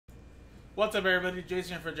What's up, everybody?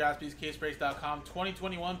 Jason here for JaspysCaseBreaks.com.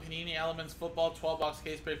 2021 Panini Elements Football 12-box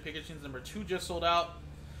case break Pikachu's number 2 just sold out.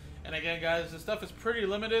 And again, guys, this stuff is pretty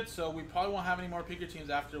limited, so we probably won't have any more Pikachu's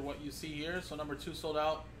after what you see here. So number 2 sold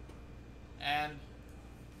out. And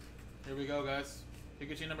here we go, guys.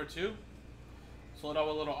 Pikachu number 2 sold out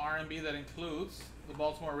with a little R&B that includes the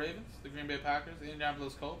Baltimore Ravens, the Green Bay Packers, the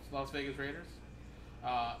Indianapolis Colts, Las Vegas Raiders,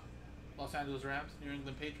 Los Angeles Rams, New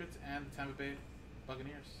England Patriots, and the Tampa Bay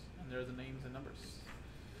Buccaneers. And there's the names and numbers.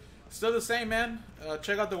 Still the same, man.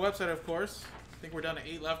 Check out the website, of course. I think we're down to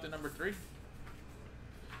 8 left at number 3. Like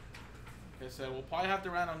I said, we'll probably have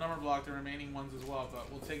to random number block the remaining ones as well,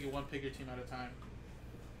 but we'll take it one picker team at a time.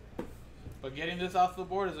 But getting this off the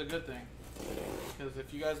board is a good thing, because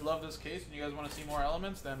if you guys love this case and you guys want to see more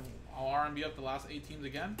elements, then I'll R&B up the last 8 teams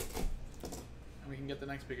again, and we can get the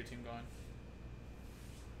next bigger team going.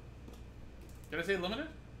 Did I say limited?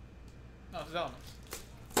 No, this is elements.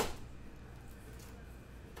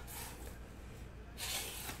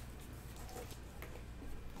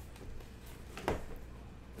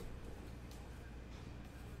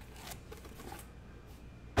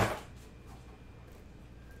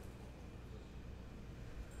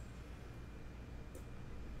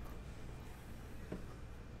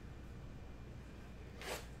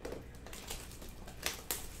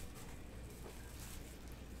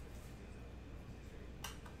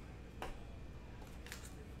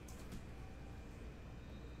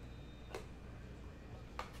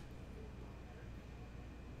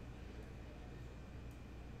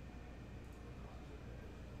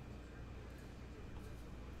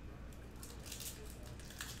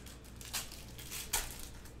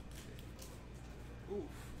 Oof,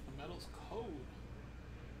 the metal's cold.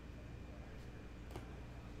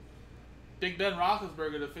 Big Ben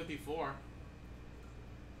Roethlisberger to 54.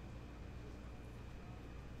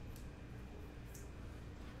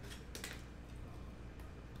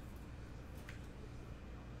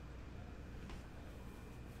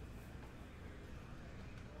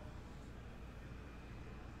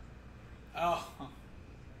 Oh,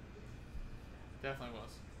 definitely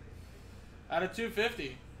was. Out of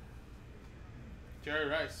 250. Jerry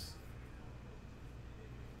Rice.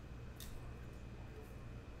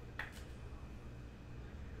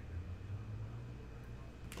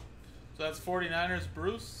 So that's 49ers,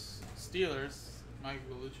 Bruce. Steelers, Mike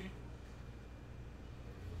Vellucci.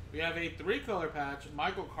 We have a 3-color patch,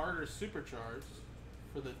 Michael Carter Supercharged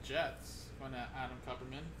for the Jets. Going to Adam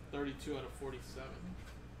Kupperman, 32 out of 47.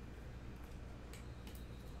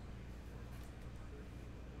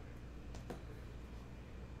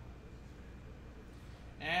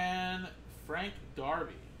 And Frank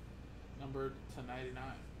Darby, numbered to 99.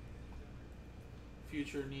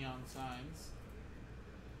 Future neon signs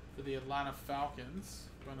for the Atlanta Falcons,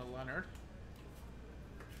 going to Leonard.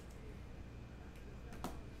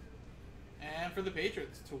 And for the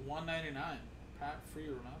Patriots, to 199, Pat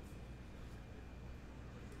Freiermuth.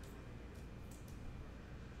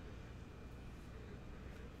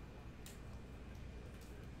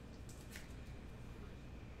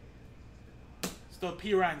 Still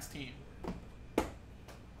P. Ryan's team.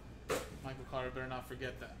 Michael Carter better not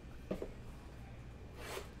forget that.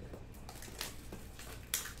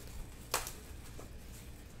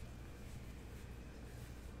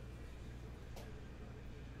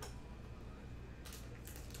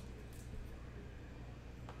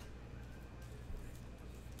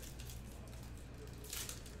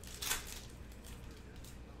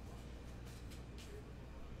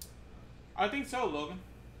 I think so, Logan.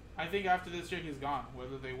 I think after this year he's gone,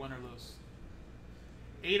 whether they win or lose.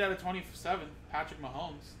 8 out of 27, Patrick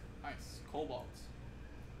Mahomes. Nice. Cobalt.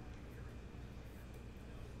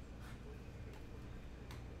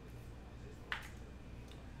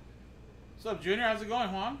 What's up, Junior? How's it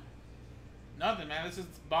going, Juan? Nothing, man. This is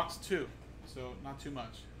box 2, so not too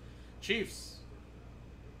much. Chiefs.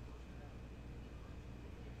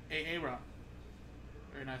 A-Ron.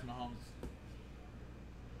 Very nice Mahomes.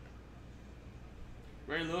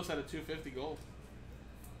 Ray Lewis had a 250 gold.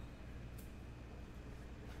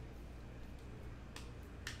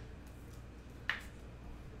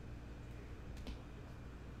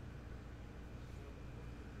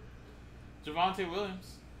 Javonte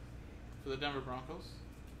Williams for the Denver Broncos.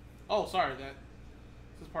 Oh, sorry, this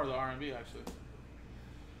is part of the R&B actually.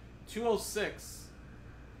 206,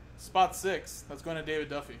 spot 6. That's going to David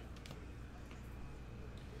Duffy.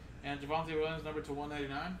 And Javonte Williams, number to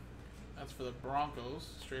 199. That's for the Broncos,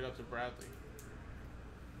 straight up to Bradley.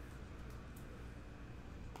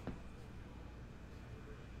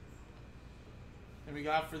 And we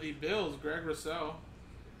got for the Bills, Greg Rousseau.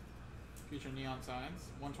 Future neon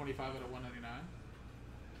signs. 125 out of 199.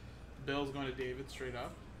 Bills going to David straight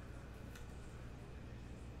up.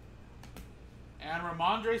 And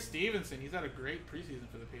Ramondre Stevenson. He's had a great preseason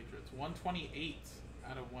for the Patriots. 128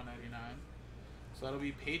 out of 199. So that'll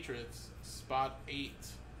be Patriots, spot 8.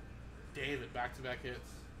 David, back-to-back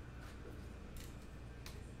hits.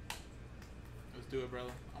 Let's do it,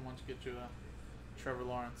 brother. I want to get you a Trevor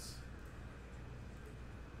Lawrence.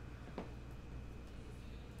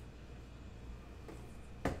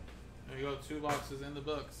 There you go, 2 boxes in the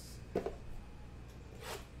books.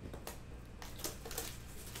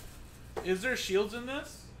 Is there shields in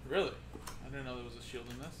this? Really? I didn't know there was a shield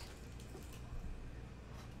in this.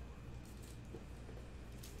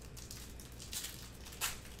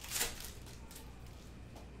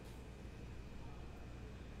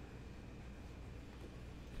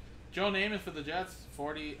 Joe Namath for the Jets,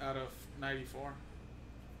 40 out of 94.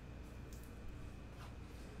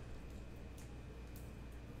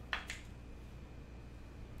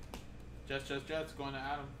 Jets going to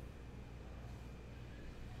Adam.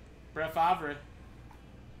 Brett Favre.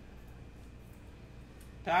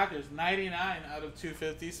 Packers, 99 out of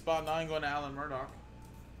 250. Spot 9 going to Alan Murdoch.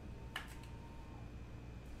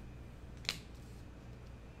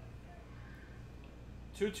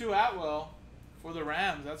 Tutu Atwell for the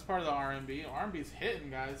Rams. That's part of the R&B. R&B's hitting,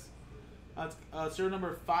 guys. That's serial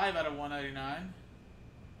number 5 out of 199.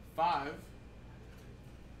 5.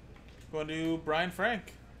 Going to Brian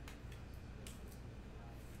Frank.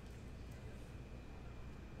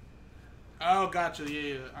 Oh, gotcha.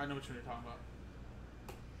 Yeah. I know what you're talking about.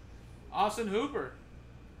 Austin Hooper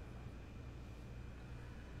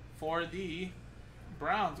for the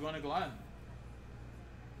Browns, going to Glenn.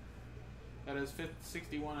 That is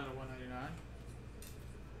 61 out of 199.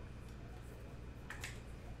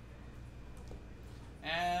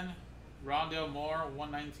 And Rondale Moore,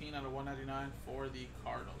 119 out of 199 for the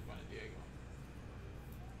Cardinals, going to Diego.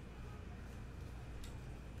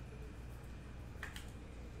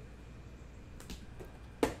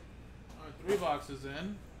 All right, 3 boxes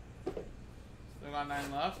in. Still got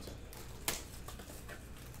 9 left.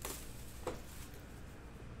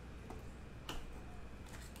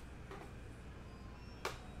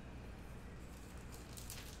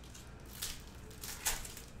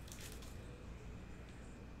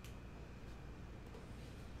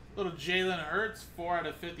 Little Jalen Hurts, 4 out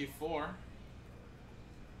of 54.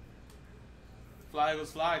 Fly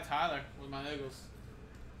Eagles fly, Tyler with my Eagles.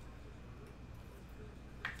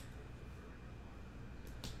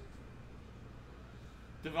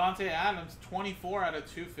 Devontae Adams, 24 out of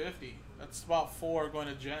 250. That's spot 4 going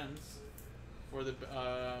to Jens for the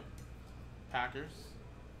Packers.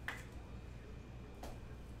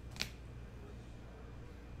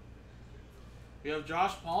 We have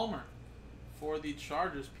Josh Palmer for the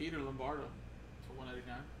Chargers, Peter Lombardo to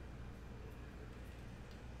 189.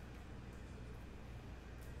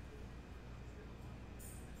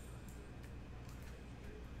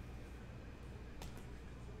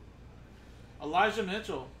 Elijah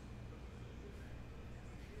Mitchell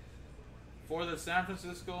for the San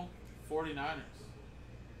Francisco 49ers.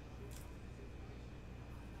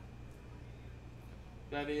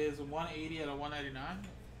 That is 180 out of 199.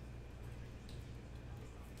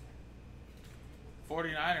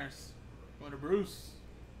 49ers going to Bruce.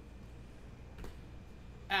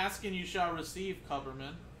 Ask and you shall receive,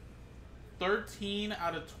 Cubberman. 13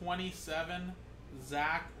 out of 27,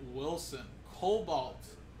 Zach Wilson. Cobalt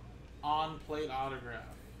on plate autograph.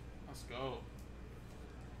 Let's go.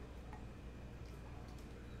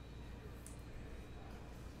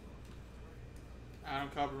 Adam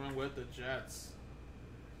Cubberman with the Jets.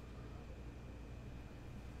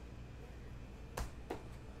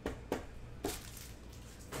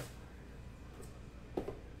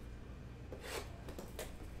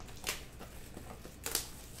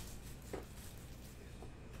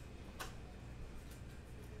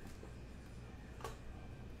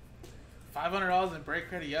 $500 in break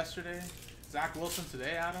credit yesterday. Zach Wilson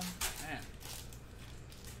today, Adam. Man.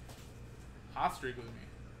 Hot streak with me.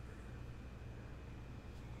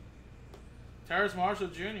 Terrace Marshall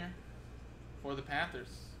Jr. for the Panthers.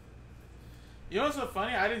 You know what's so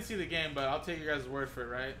funny? I didn't see the game, but I'll take your guys' word for it,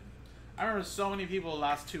 right? I remember so many people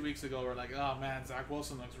last 2 weeks ago were like, oh man, Zach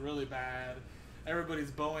Wilson looks really bad.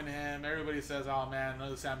 Everybody's booing him. Everybody says, oh man,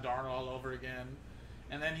 another Sam Darnold all over again.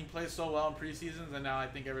 And then he plays so well in preseasons, and now I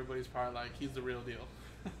think everybody's probably like, he's the real deal.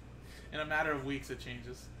 In a matter of weeks, it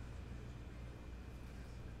changes.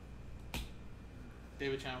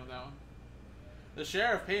 David Chan with that one. The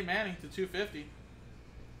Sheriff, Peyton Manning to 250.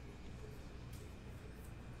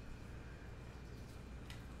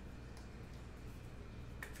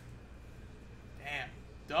 Damn.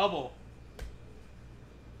 Double.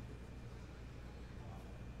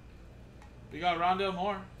 We got Rondale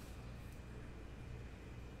Moore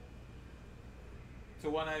to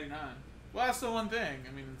 199. Well, that's the one thing.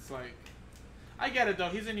 I mean, it's like, I get it though.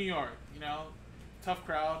 He's in New York, you know, tough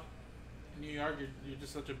crowd. In New York, you're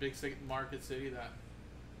just such a big market city that,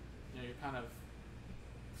 you know, you're kind of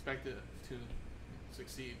expected to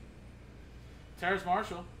succeed. Terrace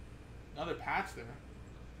Marshall, another patch there.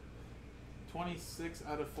 26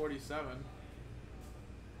 out of 47.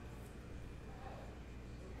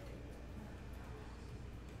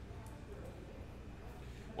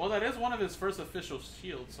 Well, that is one of his first official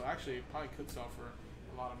shields, so actually it probably could sell for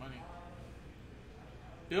a lot of money.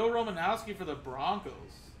 Bill Romanowski for the Broncos.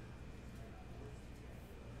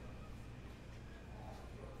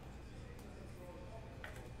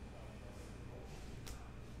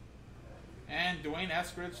 And Dwayne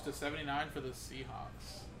Eskridge to 79 for the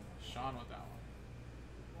Seahawks. Sean with that one.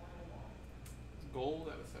 Gold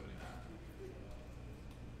out of 79.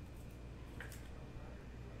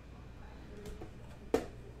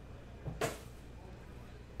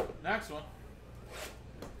 Next one.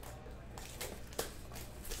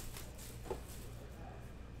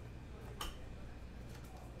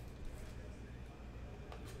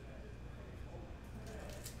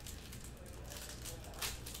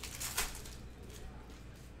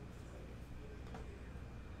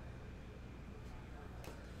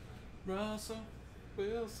 Russell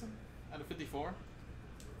Wilson out of 54.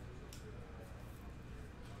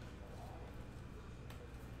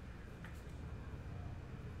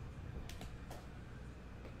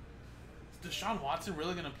 Is Deshaun Watson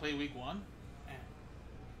really going to play week 1? Man.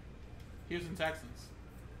 Houston Texans.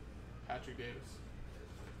 Patrick Davis.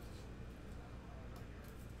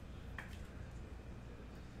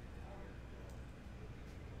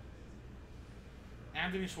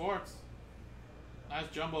 Anthony Schwartz. Nice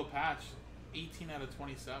jumbo patch. 18 out of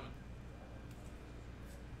 27.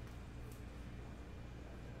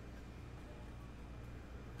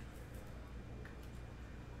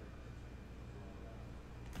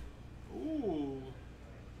 Ooh.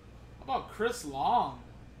 How about Chris Long?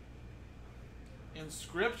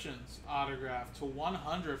 Inscriptions autograph to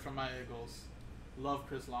 100 from my Eagles. Love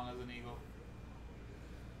Chris Long as an Eagle.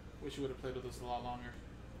 Wish he would have played with us a lot longer.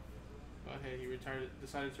 But hey, he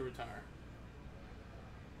decided to retire.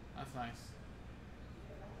 That's nice.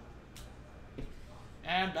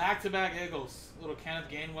 And back-to-back Eagles. Little Kenneth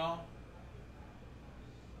Gainwell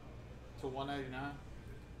to 199.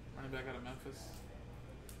 Running back out of Memphis.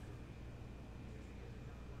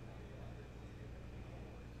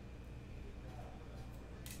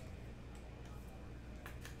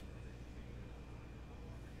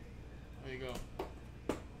 There you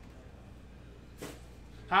go.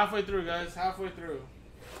 Halfway through, guys. Halfway through.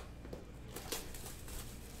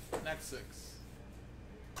 Next 6.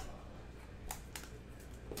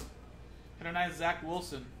 Hit a nice Zach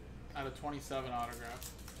Wilson out of 27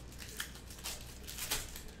 autograph.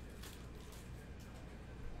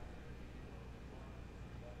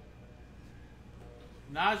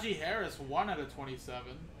 Najee Harris 1 out of 27.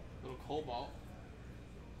 Little Cobalt.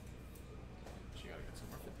 She gotta get some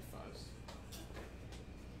more 55s.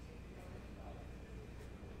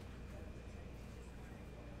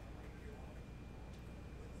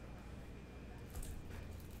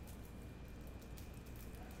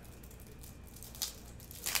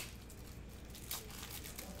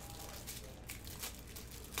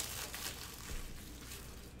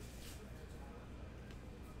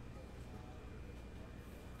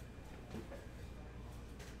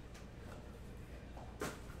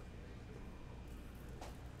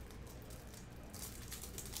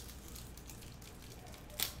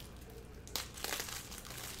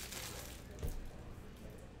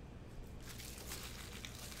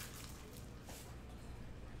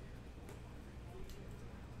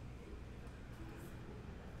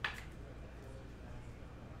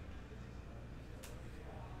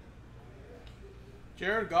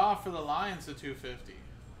 Jared Goff for the Lions to 250.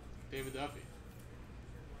 David Duffy.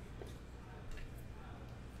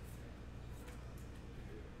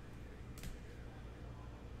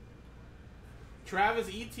 Travis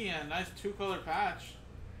Etienne, nice 2-color patch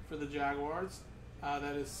for the Jaguars.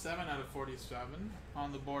 That is 7 out of 47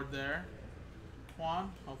 on the board there.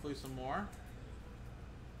 Juan, hopefully some more.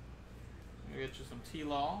 We'll get you some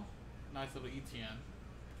T-Law. Nice little Etienne.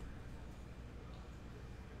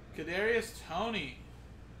 Kadarius Toney,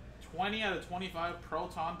 20 out of 25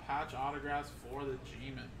 Proton patch autographs for the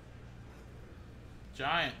G-Men.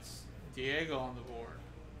 Giants, Diego on the board.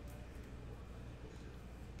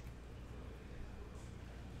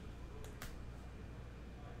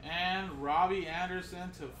 And Robbie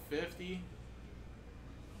Anderson to 50.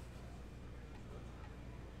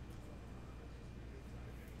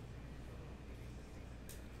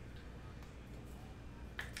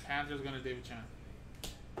 Panthers going to David Chan.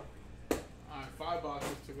 Alright, 5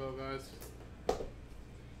 boxes to go, guys.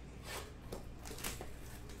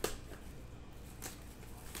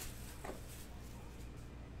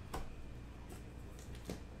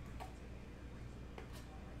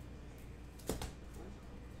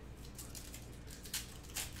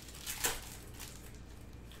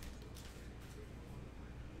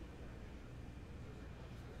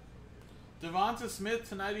 Devonta Smith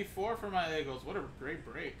to 94 for my Eagles. What a great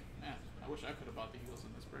break. Man, I wish I could have bought the Eagles in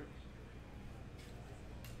this break.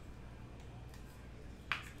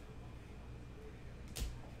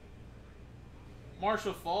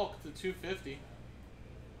 Marshall Faulk to 250.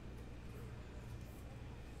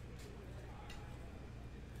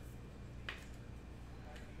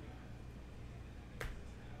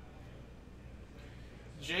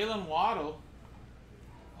 Jalen Waddle,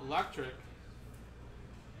 electric,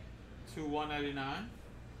 to 199.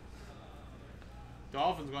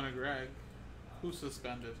 Dolphins going to Greg. Who's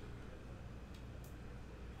suspended?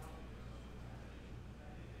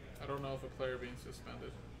 I don't know if a player being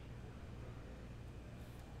suspended.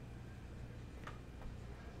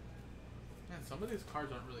 Man, some of these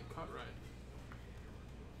cards aren't really cut right.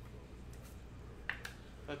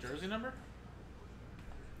 That jersey number?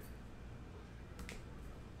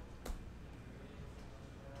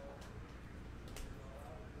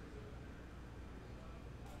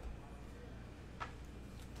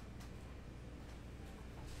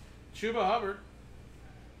 Chuba Hubbard,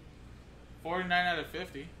 49 out of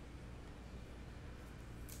 50.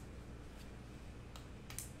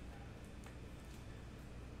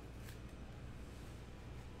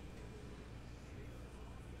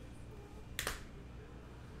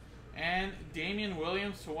 And Damian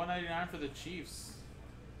Williams to 199 for the Chiefs.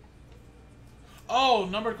 Oh,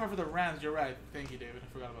 numbered card for the Rams. You're right. Thank you, David. I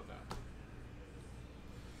forgot about that.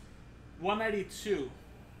 192.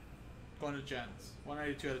 Going to Jens.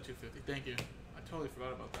 192 out of 250. Thank you. I totally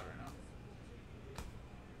forgot about that right now.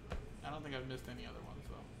 I don't think I've missed any other ones,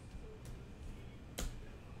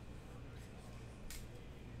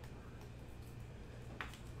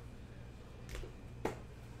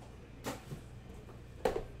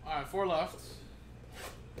 though. Alright, 4 left.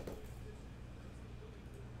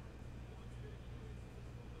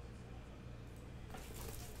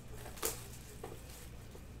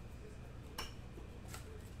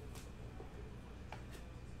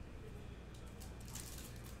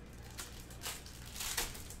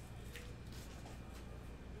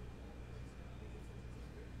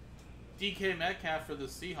 DK Metcalf for the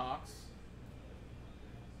Seahawks.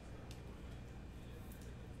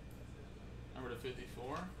 Number to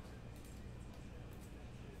 54.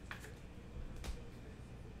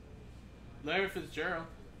 Larry Fitzgerald,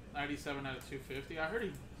 97 out of 250. I heard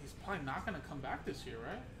he's probably not going to come back this year,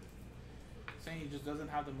 right? Saying he just doesn't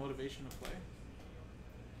have the motivation to play.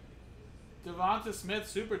 Devonta Smith,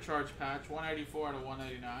 Supercharged patch, 184 out of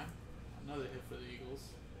 199. Another hit for the Eagles.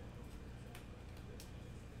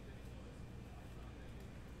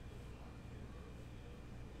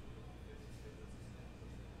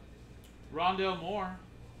 Rondale Moore,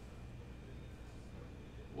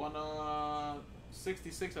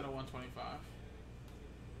 166 out of 125.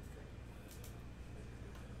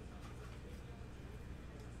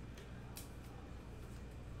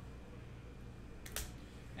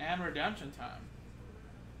 And redemption time.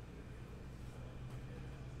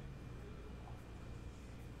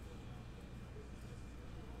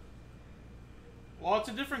 Well, it's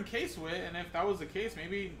a different case, Whit, and if that was the case,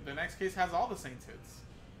 maybe the next case has all the Saints hits.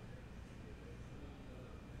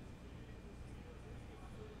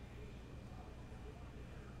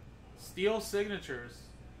 Steel signatures.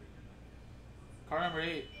 Card number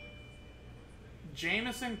 8.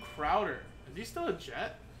 Jamison Crowder. Is he still a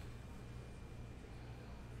Jet?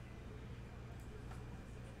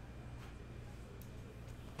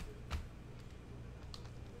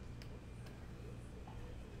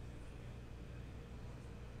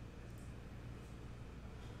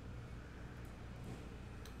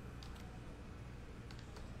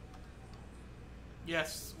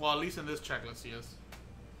 Yes. Well, at least in this checklist, he is.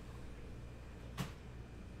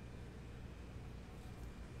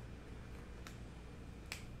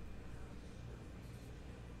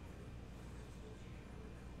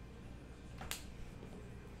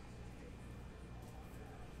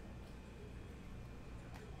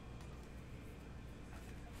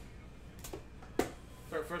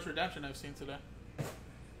 First redemption I've seen today.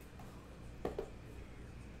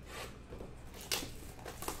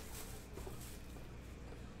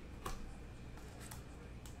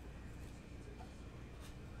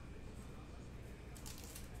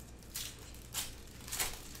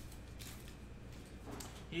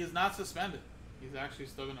 He is not suspended. He's actually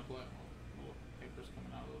still going to play. Oh, paper's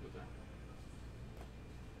coming out a little bit there.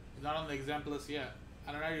 He's not on the exempt list yet.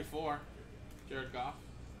 Out of 94, Jared Goff.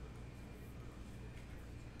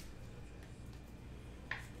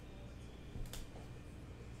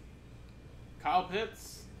 Kyle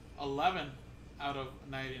Pitts, 11 out of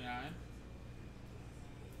 99.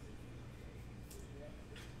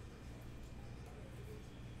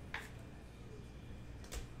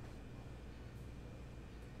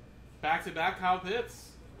 Back-to-back Kyle Pitts.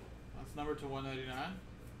 That's number to 199.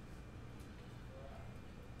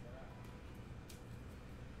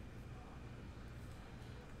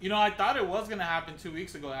 You know, I thought it was going to happen 2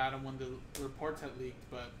 weeks ago, Adam, when the reports had leaked,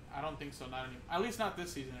 but I don't think so, not anymore. At least not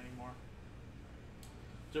this season anymore.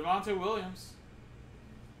 Javonte Williams,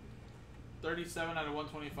 37 out of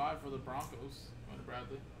 125 for the Broncos. Going to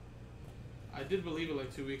Bradley. I did believe it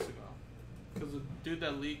like 2 weeks ago, because the dude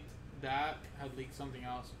that leaked that had leaked something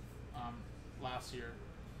else last year,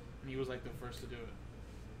 and he was like the first to do it.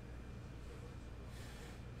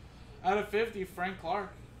 Out of 50, Frank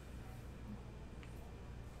Clark.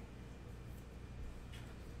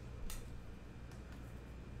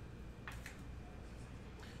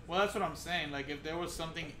 Well, that's what I'm saying. Like, if there was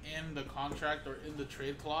something in the contract or in the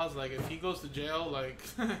trade clause, like if he goes to jail, like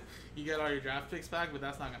you get all your draft picks back, but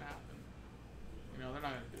that's not gonna happen. You know, they're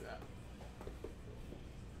not gonna do that.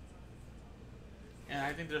 And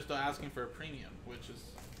I think they're still asking for a premium, which is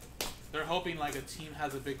they're hoping like a team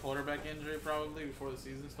has a big quarterback injury probably before the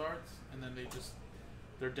season starts, and then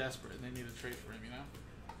they're desperate and they need a trade for him. You know,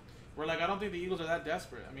 where like I don't think the Eagles are that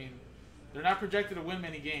desperate. I mean, they're not projected to win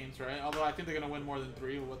many games, right? Although I think they're going to win more than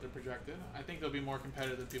 3 with what they're projected. I think they'll be more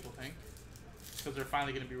competitive than people think, because they're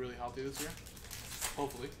finally going to be really healthy this year,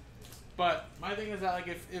 hopefully. But my thing is that like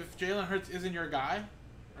if Jalen Hurts isn't your guy,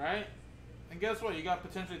 right? And guess what? You got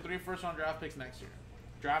potentially 3 first-round draft picks next year.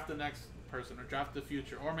 Draft the next person or draft the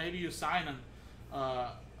future, or maybe you sign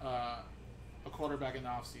a quarterback in the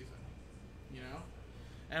offseason, you know?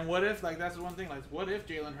 And what if, like, that's the one thing, like, what if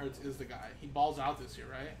Jalen Hurts is the guy? He balls out this year,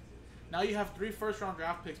 right? Now you have 3 first-round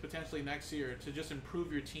draft picks potentially next year to just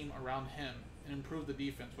improve your team around him and improve the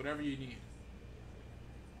defense, whatever you need.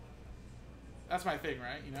 That's my thing,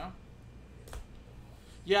 right? You know?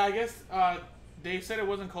 Yeah, I guess they said it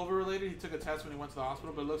wasn't COVID-related. He took a test when he went to the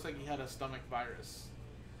hospital, but it looks like he had a stomach virus.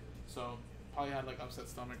 So probably had, like, upset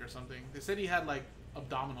stomach or something. They said he had, like,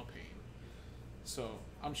 abdominal pain. So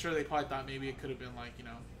I'm sure they probably thought maybe it could have been, like, you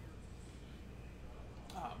know,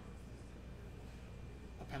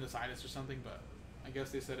 appendicitis or something, but I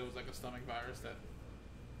guess they said it was like a stomach virus that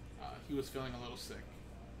he was feeling a little sick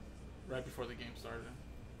right before the game started.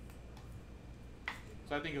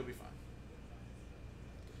 So I think he'll be fine.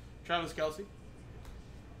 Travis Kelce.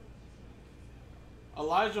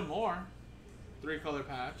 Elijah Moore, 3-color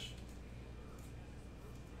patch.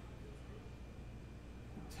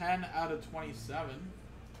 10 out of 27.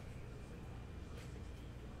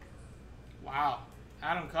 Wow.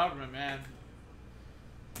 Adam Coverman, man.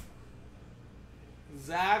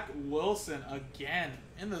 Zach Wilson again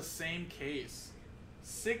in the same case.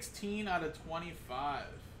 16 out of 25.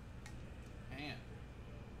 Man.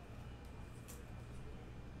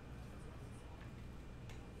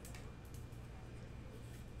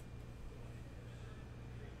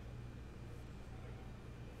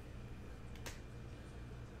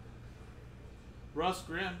 Russ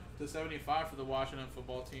Grimm to 75 for the Washington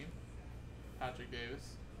football team. Patrick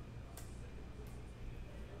Davis.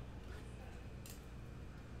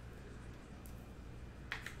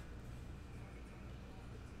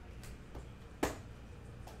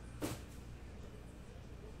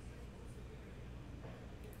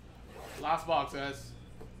 Last box, guys.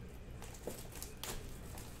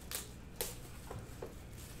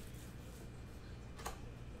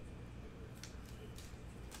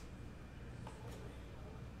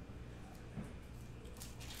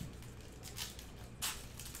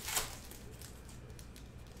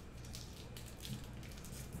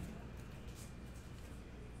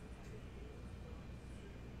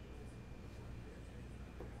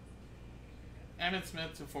 Emmitt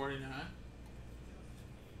Smith to 49.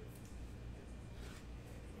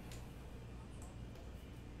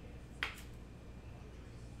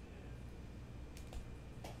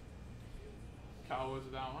 Cowboys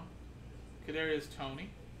with that one. Kadarius Toney.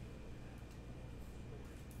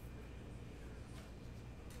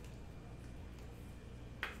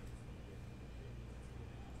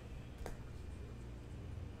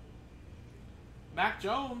 Mac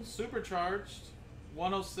Jones, supercharged.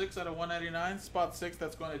 106 out of 199. Spot 6,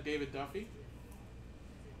 that's going to David Duffy.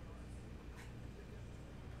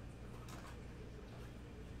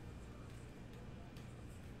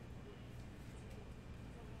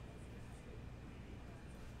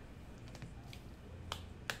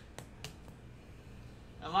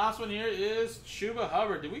 And last one here is Chuba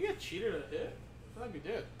Hubbard. Did we get cheated at hit? I feel like we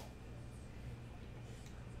did.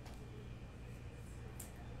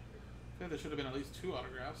 I think there should have been at least 2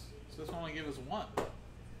 autographs. So this one only gave us 1.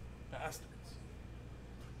 Bastards.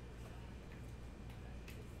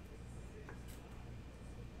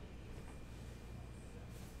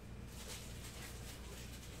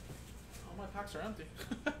 All my packs are empty.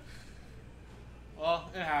 Well,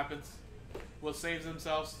 it happens. What saves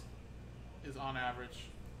themselves is on average.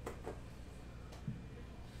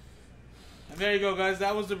 And there you go, guys.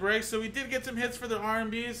 That was the break. So we did get some hits for the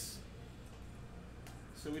R&Bs.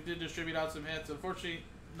 So we did distribute out some hits. Unfortunately,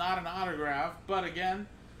 not an autograph. But again,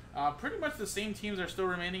 pretty much the same teams are still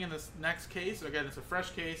remaining in this next case. Again, it's a fresh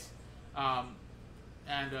case.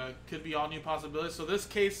 And could be all new possibilities. So this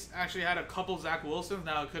case actually had a couple Zach Wilsons.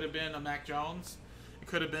 Now, it could have been a Mac Jones. It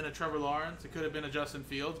could have been a Trevor Lawrence. It could have been a Justin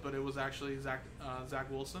Fields. But it was actually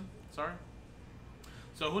Zach Wilson. Sorry.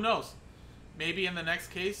 So who knows? Maybe in the next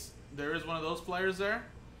case, there is one of those players there.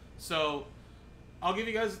 So I'll give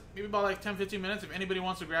you guys maybe about like 10-15 minutes if anybody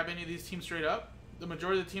wants to grab any of these teams straight up. The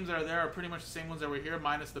majority of the teams that are there are pretty much the same ones that were here,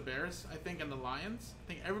 minus the Bears, I think, and the Lions. I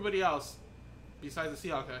think everybody else, besides the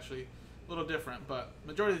Seahawks, actually, a little different. But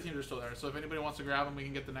majority of the teams are still there. So if anybody wants to grab them, we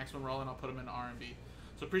can get the next one rolling. I'll put them in R&B.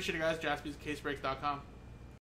 So appreciate it, guys. JaspysCaseBreaks.com.